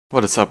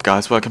What is up,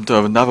 guys? Welcome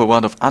to another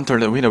one of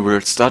Unturned Arena.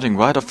 We're starting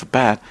right off the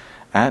bat,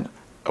 and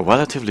a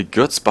relatively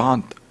good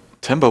spawn,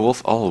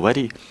 Timberwolf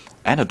already,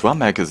 and a drum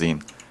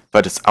magazine.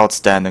 But it's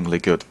outstandingly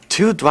good.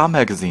 2 drum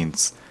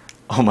magazines!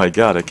 Oh my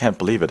god, I can't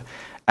believe it.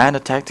 And a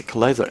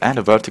tactical laser and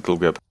a vertical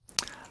grip.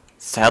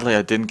 Sadly,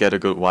 I didn't get a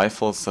good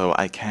rifle, so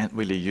I can't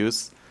really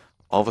use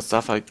all the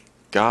stuff I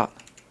got.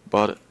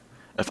 But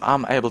if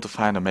I'm able to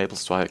find a maple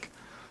strike,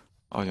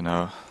 or you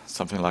know,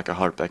 something like a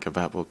hardbacker,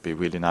 that would be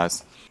really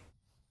nice.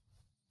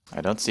 I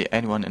don't see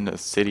anyone in the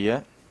city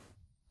yet,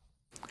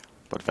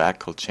 but that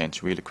could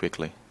change really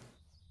quickly.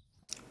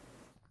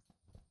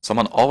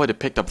 Someone already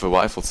picked up the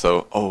rifle,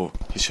 so... Oh,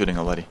 he's shooting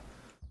already.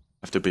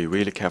 Have to be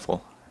really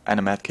careful. And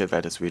a medkit,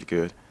 that is really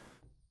good.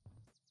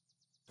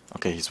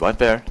 Okay, he's right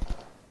there.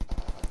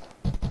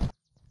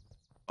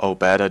 Oh,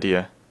 bad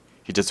idea.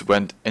 He just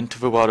went into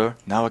the water.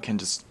 Now I can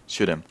just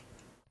shoot him.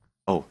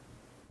 Oh.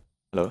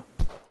 Hello?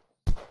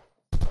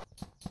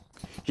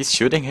 He's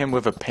shooting him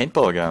with a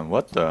paintball gun.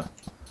 What the...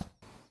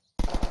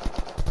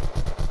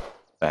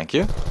 Thank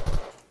you.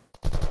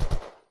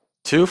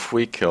 2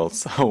 free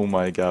kills. Oh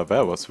my god,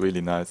 that was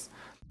really nice.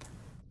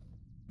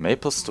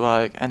 Maple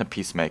strike and a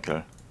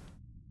peacemaker.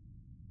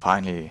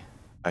 Finally,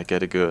 I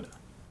get a good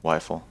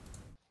rifle.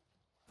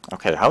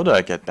 Okay, how do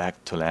I get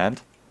back to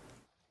land?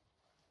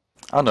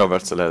 Oh no,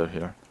 there's the ladder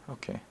here.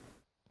 Okay.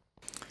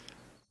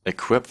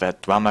 Equip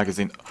that drum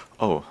magazine.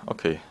 Oh,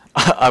 okay.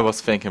 I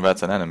was thinking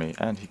that's an enemy,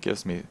 and he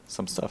gives me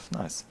some stuff.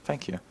 Nice,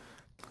 thank you.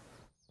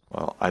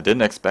 Well, I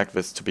didn't expect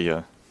this to be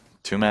a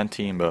 2-man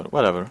team, but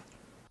whatever.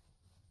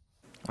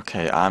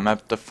 Okay, I'm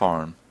at the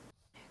farm.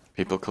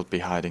 People could be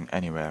hiding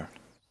anywhere.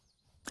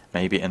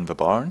 Maybe in the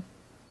barn?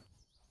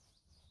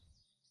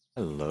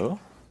 Hello?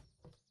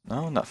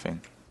 No, nothing.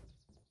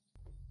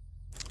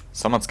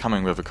 Someone's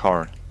coming with a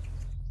car.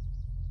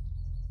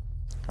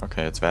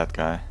 Okay, it's that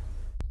guy.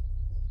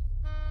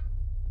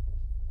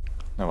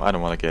 No, I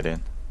don't want to get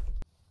in.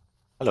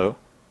 Hello?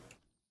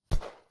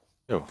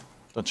 Yo,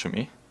 don't shoot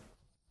me.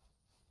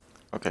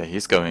 Okay,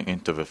 he's going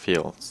into the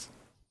fields.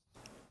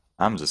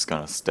 I'm just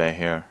gonna stay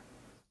here.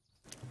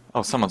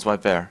 Oh, someone's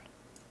right there.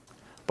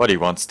 But he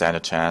won't stand a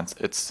chance.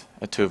 It's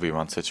a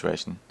 2v1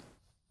 situation.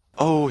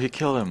 Oh, he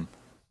killed him.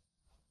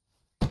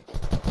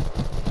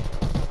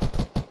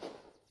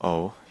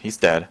 Oh, he's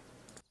dead.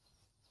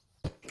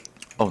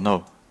 Oh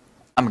no.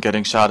 I'm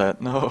getting shot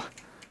at. No.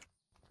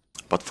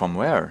 But from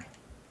where?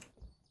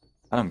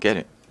 I don't get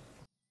it.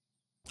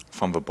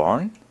 From the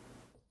barn?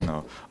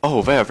 No.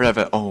 Oh, there.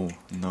 Oh,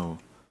 no.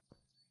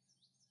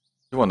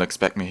 You won't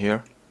expect me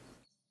here.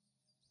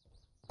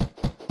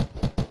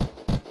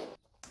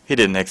 He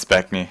didn't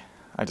expect me.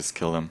 I just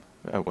killed him.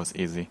 That was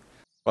easy.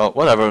 Well,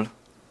 whatever.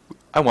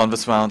 I won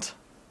this round.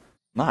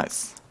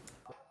 Nice.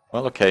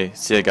 Well, okay.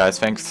 See you guys.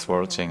 Thanks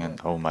for watching.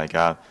 And oh my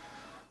god.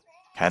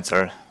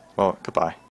 Cancer. Well, goodbye.